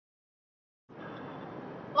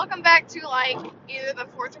Welcome back to like either the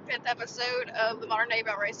fourth or fifth episode of the Modern Day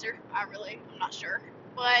Boat Racer. I'm not sure.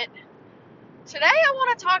 But today I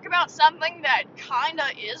want to talk about something that kinda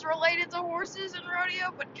is related to horses and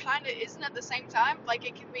rodeo, but kinda isn't at the same time. Like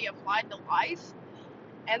it can be applied to life.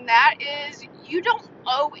 And that is you don't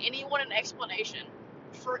owe anyone an explanation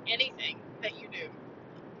for anything that you do.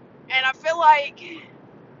 And I feel like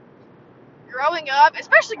growing up,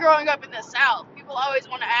 especially growing up in the South, people always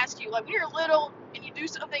want to ask you, like, when you're little and you do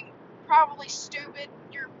something probably stupid,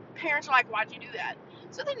 your parents are like, why'd you do that?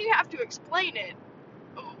 So then you have to explain it,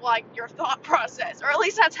 like, your thought process, or at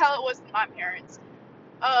least that's how it was with my parents,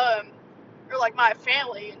 or, like, my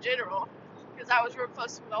family in general, because I was real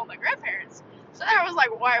close with all my grandparents. So I was like,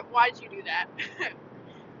 why'd you do that?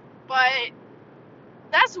 But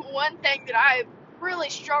that's one thing that I've really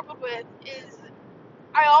struggled with is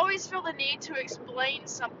I always feel the need to explain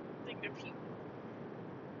something to people.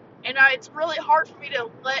 And it's really hard for me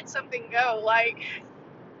to let something go. Like,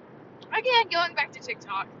 again, going back to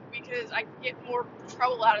TikTok, because I get more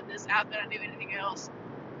trouble out of this app than I do anything else.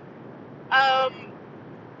 I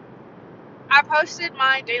posted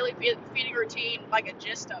my daily feeding routine, like a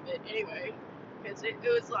gist of it anyway, because it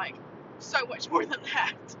was like so much more than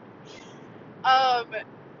that.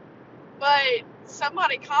 But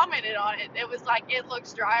somebody commented on it. It was like, it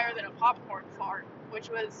looks drier than a popcorn fart, which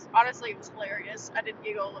was, honestly, it was hilarious. I did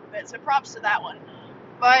giggle a little bit, so props to that one.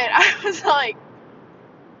 But I was like,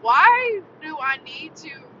 why do I need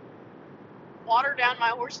to water down my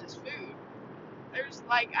horse's food?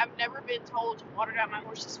 I've never been told to water down my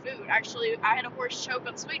horse's food. Actually, I had a horse choke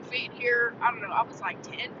on Sweet Feet here, I don't know, I was like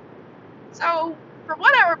 10. So, from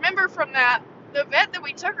what I remember from that, the vet that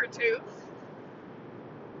we took her to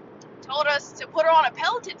told us to put her on a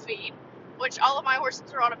pelleted feed, which all of my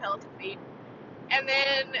horses are on a pelleted feed, and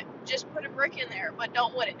then just put a brick in there, but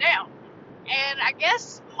don't wet it down. And I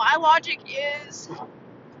guess my logic is,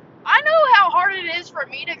 I know how hard it is for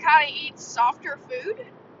me to kind of eat softer food.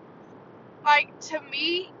 Like, to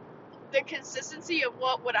me, the consistency of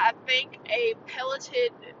what would I think a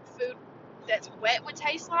pelleted food that's wet would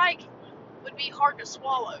taste like would be hard to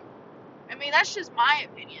swallow. I mean, that's just my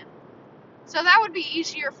opinion. So that would be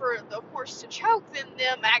easier for the horse to choke than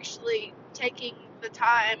them actually taking the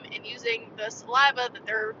time and using the saliva that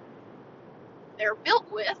they're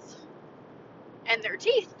built with and their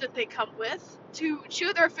teeth that they come with to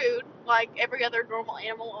chew their food like every other normal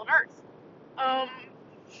animal on earth.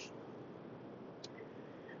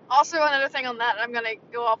 Also, another thing on that, I'm going to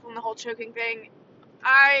go off on the whole choking thing.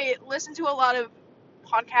 I listen to a lot of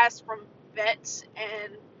podcasts from vets,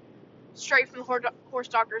 and Straight from the Horse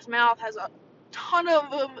Doctor's Mouth has a ton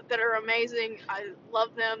of them that are amazing. I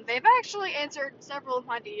love them. They've actually answered several of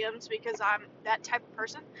my DMs because I'm that type of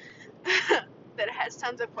person that has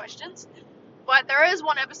tons of questions. But there is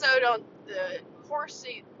one episode on the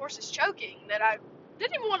horses choking that I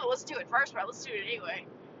didn't even want to listen to at first, but I listened to it anyway.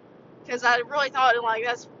 Because I really thought, like,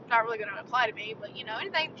 that's not really going to apply to me, but, you know,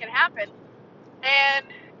 anything can happen. And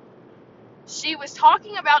she was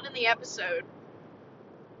talking about in the episode,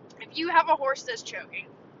 if you have a horse that's choking,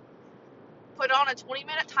 put on a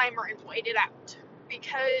 20-minute timer and wait it out.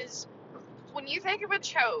 Because when you think of a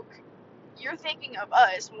choke, you're thinking of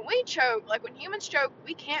us. When we choke, like when humans choke,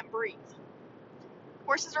 we can't breathe.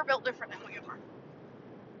 Horses are built different than we are.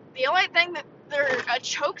 The only thing that a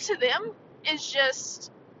choke to them is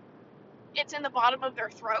just, it's in the bottom of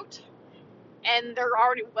their throat, and they're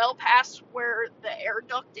already well past where the air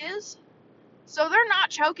duct is. So they're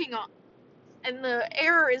not choking on, and the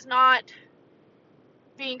air is not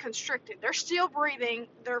being constricted. They're still breathing.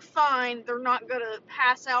 They're fine. They're not going to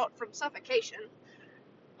pass out from suffocation.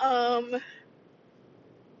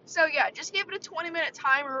 So yeah, just give it a 20-minute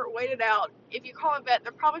timer, wait it out. If you call a vet,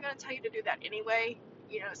 they're probably going to tell you to do that anyway.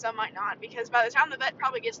 You know, some might not, because by the time the vet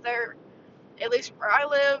probably gets there, at least where I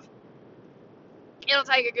live, it'll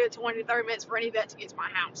take a good 20 to 30 minutes for any vet to get to my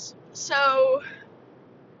house. So,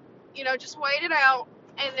 you know, just wait it out.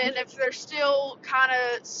 And then if they're still kind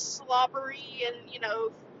of slobbery and, you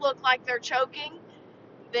know, look like they're choking,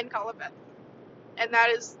 then call a vet. And that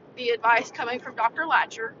is the advice coming from Dr.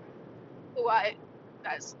 Latcher,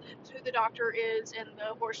 that's who the doctor is in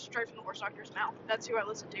the Straight from the Horse Doctor's Mouth. That's who I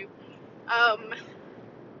listen to.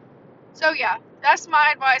 So yeah, that's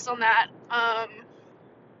my advice on that.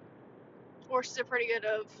 Horses are pretty good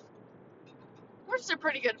of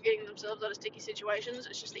getting themselves out of sticky situations.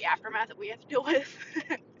 It's just the aftermath that we have to deal with.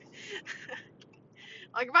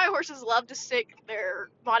 Like, my horses love to stick their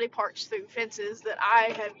body parts through fences that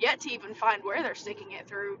I have yet to even find where they're sticking it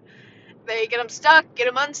through. They get them stuck, get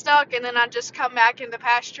them unstuck, and then I just come back in the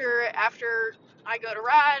pasture after I go to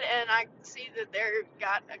ride and I see that they've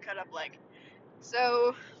got a cut up leg.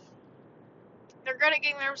 So they're good at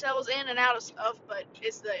getting themselves in and out of stuff, but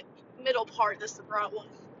it's the middle part that's the problem.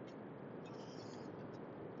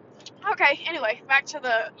 Okay, anyway, back to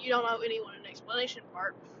the you don't owe anyone an explanation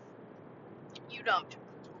part. You don't.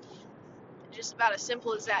 Just about as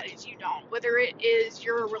simple as that is you don't. Whether it is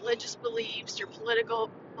your religious beliefs, your political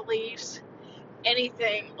beliefs,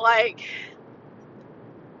 anything. Like,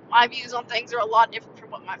 my views on things are a lot different from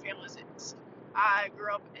what my family's is. I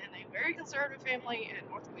grew up in a very conservative family in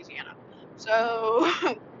North Louisiana. So,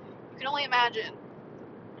 you can only imagine.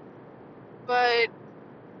 But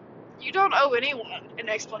you don't owe anyone an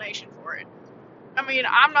explanation for it. I mean,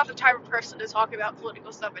 I'm not the type of person to talk about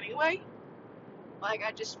political stuff anyway. Like,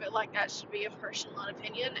 I just feel like that should be a personal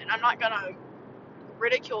opinion, and I'm not gonna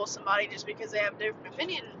ridicule somebody just because they have a different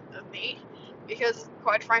opinion of me, because,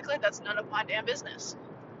 quite frankly, that's none of my damn business.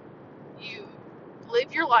 You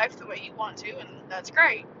live your life the way you want to, and that's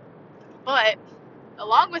great. But,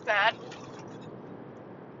 along with that,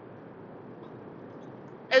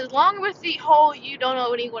 along with the whole you don't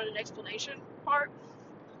owe anyone an explanation part,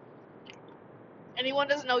 anyone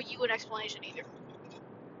doesn't owe you an explanation either.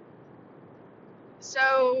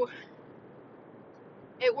 So,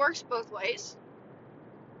 it works both ways.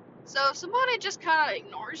 So if somebody just kind of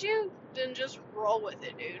ignores you, then just roll with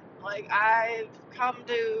it, dude. Like, I'm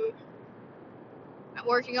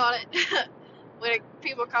working on it. When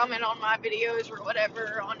people comment on my videos or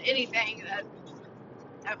whatever, on anything, that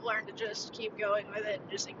I've learned to just keep going with it,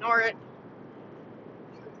 just ignore it.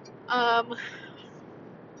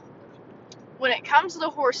 When it comes to the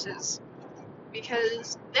horses,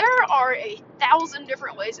 because there are 1,000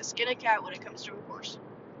 different ways to skin a cat when it comes to a horse.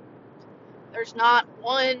 There's not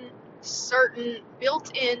one certain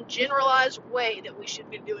built-in generalized way that we should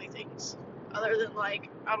be doing things, other than, like,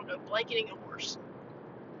 I don't know, blanketing a horse.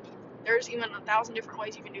 There's even 1,000 different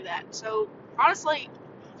ways you can do that. So honestly,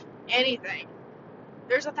 anything,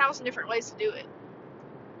 there's 1,000 different ways to do it.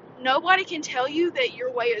 Nobody can tell you that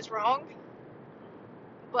your way is wrong,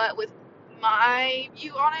 but with my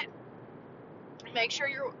view on it, make sure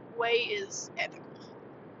your way is ethical,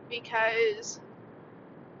 because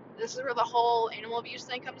this is where the whole animal abuse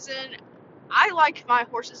thing comes in. I like my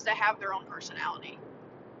horses to have their own personality.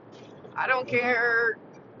 I don't care,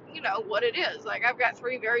 what it is. Like, I've got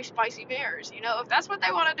 3 very spicy mares. If that's what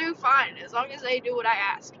they want to do, fine, as long as they do what I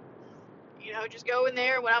ask. Just go in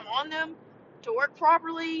there when I'm on them to work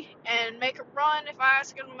properly and make a run. If I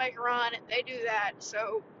ask them to make a run, they do that.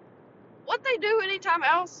 So what they do anytime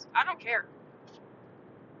else, I don't care.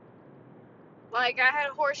 Like, I had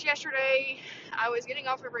a horse yesterday. I was getting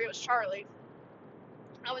off of her. It was Charlie.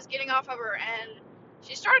 I was getting off of her, and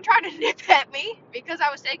she started trying to nip at me because I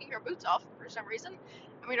was taking her boots off for some reason.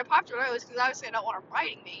 I mean, I popped her nose because obviously I don't want her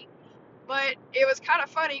biting me. But it was kind of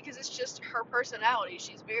funny because it's just her personality.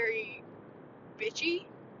 She's very bitchy.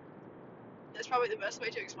 That's probably the best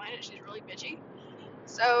way to explain it. She's really bitchy.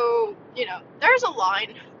 So, there's a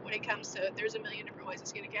line when it comes to, there's a million different ways to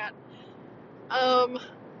skin a cat. I'm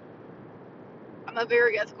a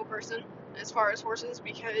very ethical person as far as horses,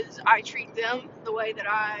 because I treat them the way that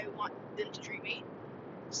I want them to treat me.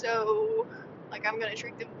 So, like, I'm going to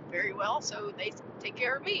treat them very well so they take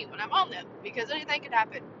care of me when I'm on them, because anything can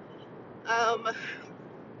happen.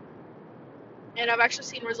 And I've actually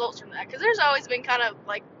seen results from that, because there's always been kind of,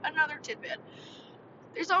 like, another tidbit.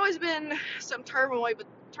 There's always been some turmoil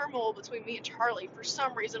between me and Charlie. For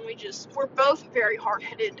some reason, we're both very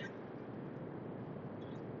hard-headed.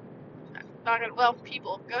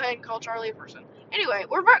 People. Go ahead and call Charlie a person. Anyway,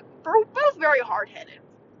 we're both very hard-headed.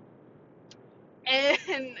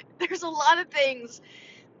 And there's a lot of things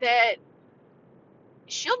that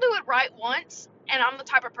she'll do it right once, and I'm the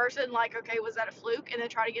type of person, like, okay, was that a fluke? And then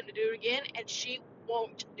try to get him to do it again, and she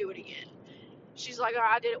won't do it again. She's like, oh,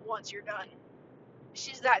 I did it once, you're done.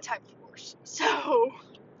 She's that type of horse. So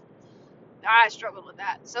I struggled with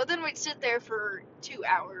that. So then we'd sit there for 2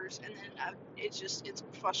 hours, and then it's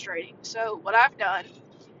frustrating. So what I've done,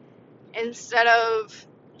 instead of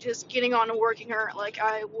just getting on and working her like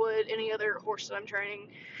I would any other horse that I'm training,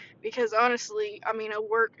 because honestly, I mean, I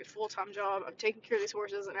work a full-time job, I'm taking care of these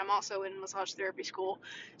horses, and I'm also in massage therapy school,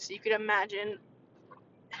 so you can imagine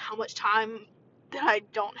how much time that I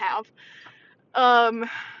don't have.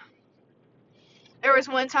 There was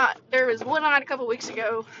one night a couple weeks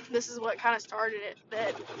ago, this is what kind of started it,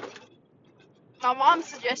 that my mom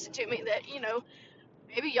suggested to me that,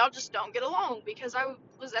 maybe y'all just don't get along, because I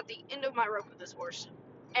was at the end of my rope with this horse.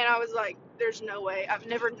 And I was like, there's no way. I've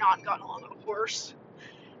never not gotten along with a horse.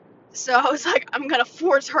 So I was like, I'm going to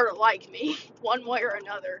force her to like me one way or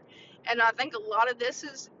another. And I think a lot of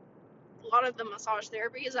the massage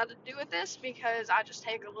therapy is had to do with this, because I just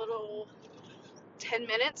take a little 10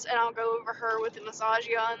 minutes and I'll go over her with the massage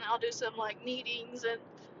gun. I'll do some like kneadings and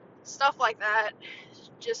stuff like that.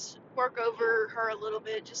 Just work over her a little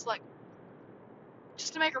bit, just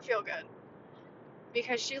to make her feel good.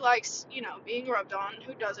 Because she likes, being rubbed on.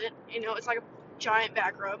 Who doesn't? It's like a giant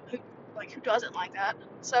back rub. Who doesn't like that?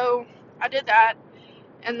 So I did that.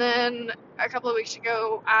 And then a couple of weeks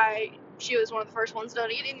ago, she was one of the first ones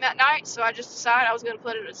done eating that night, so I just decided I was going to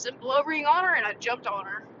put a simple O-ring on her, and I jumped on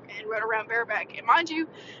her and rode around bareback. And mind you,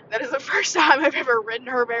 that is the first time I've ever ridden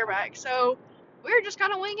her bareback, so we were just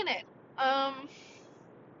kind of winging it. Yeah,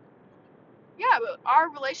 but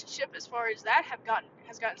our relationship as far as that has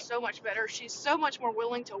gotten so much better. She's so much more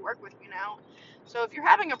willing to work with me now. So if you're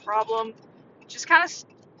having a problem, just kind of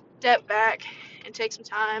step back and take some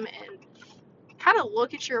time and kind of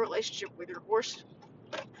look at your relationship with your horse,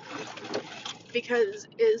 because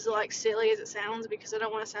as like silly as it sounds, because I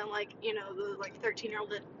don't want to sound like the like 13-year-old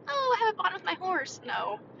that, oh, I have a bond with my horse.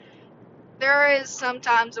 No, there is some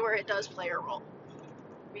times where it does play a role,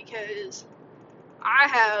 because I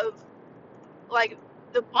have like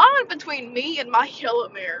the bond between me and my yellow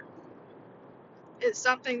mare is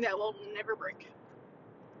something that will never break.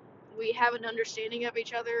 We have an understanding of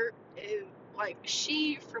each other. Like,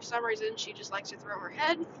 she, for some reason, she just likes to throw her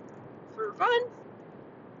head for fun,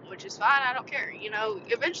 which is fine. I don't care.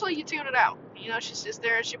 Eventually you tune it out. She sits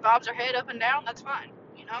there and she bobs her head up and down. That's fine.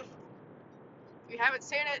 If you haven't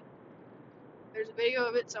seen it, there's a video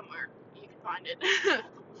of it somewhere. You can find it.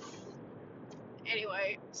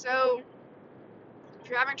 Anyway, so if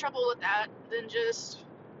you're having trouble with that, then just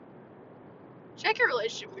check your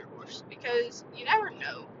relationship with your horse, because you never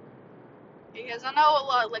know. Because I know a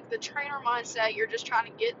lot, like the trainer mindset, you're just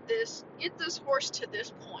trying to get this horse to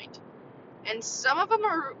this point. And some of them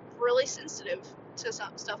are really sensitive to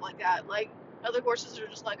some stuff like that. Like, other horses are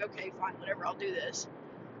just like, okay, fine, whatever, I'll do this.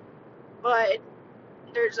 But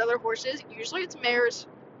there's other horses, usually it's mares,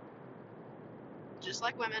 just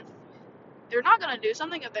like women. They're not going to do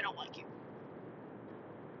something if they don't like you.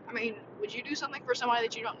 I mean, would you do something for somebody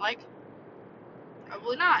that you don't like?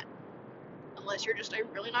 Probably not. Unless you're just a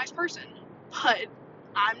really nice person. But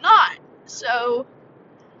I'm not. So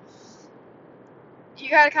you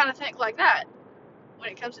gotta kind of think like that when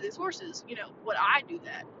it comes to these horses. Would I do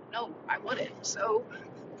that? No, I wouldn't. So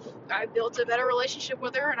I built a better relationship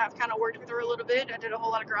with her, and I've kind of worked with her a little bit. I did a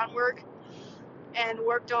whole lot of groundwork and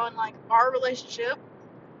worked on like our relationship,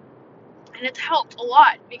 and it's helped a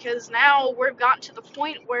lot, because now we've gotten to the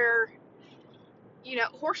point where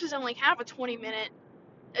horses only have a 20-minute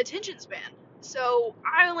attention span. So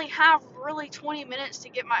I only have really 20 minutes to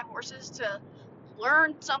get my horses to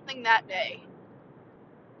learn something that day.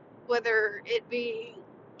 Whether it be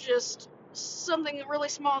just something really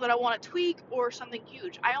small that I want to tweak, or something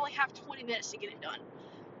huge. I only have 20 minutes to get it done.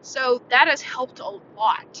 So that has helped a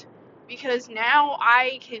lot, because now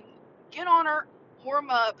I can get on her,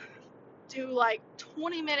 warm up, do like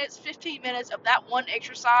 20 minutes, 15 minutes of that one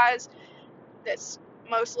exercise that's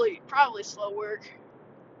mostly probably slow work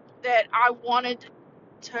that I wanted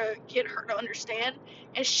to get her to understand,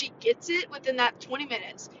 and she gets it within that 20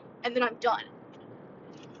 minutes, and then I'm done.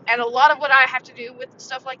 And a lot of what I have to do with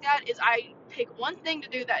stuff like that is I pick one thing to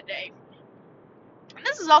do that day. And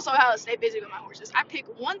this is also how I stay busy with my horses. I pick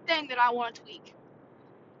one thing that I want to tweak,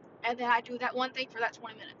 and then I do that one thing for that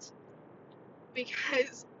 20 minutes.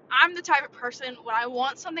 Because I'm the type of person, when I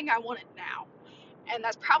want something, I want it now. And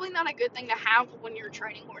that's probably not a good thing to have when you're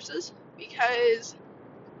training horses, because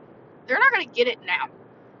they're not going to get it now.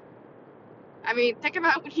 I mean, think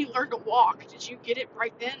about when you learned to walk. Did you get it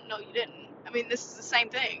right then? No, you didn't. I mean, this is the same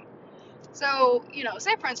thing. So,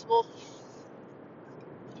 same principle.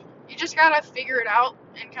 You just gotta figure it out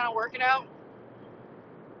and kind of work it out.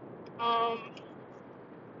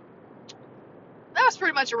 That was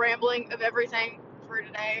pretty much a rambling of everything for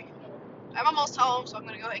today. I'm almost home, so I'm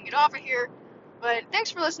gonna go ahead and get off of here. But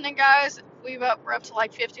thanks for listening, guys. We're up to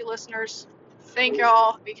like 50 listeners. Thank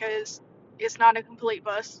y'all, because it's not a complete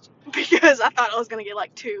bust, because I thought I was gonna get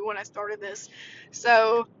like 2 when I started this.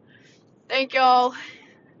 So thank y'all.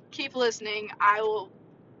 Keep listening. I'll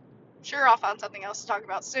find something else to talk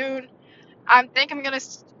about soon. I think I'm gonna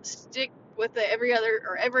stick with the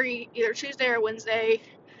every either Tuesday or Wednesday.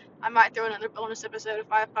 I might throw another bonus episode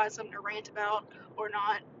if I find something to rant about or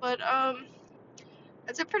not. But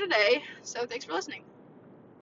that's it for today. So thanks for listening.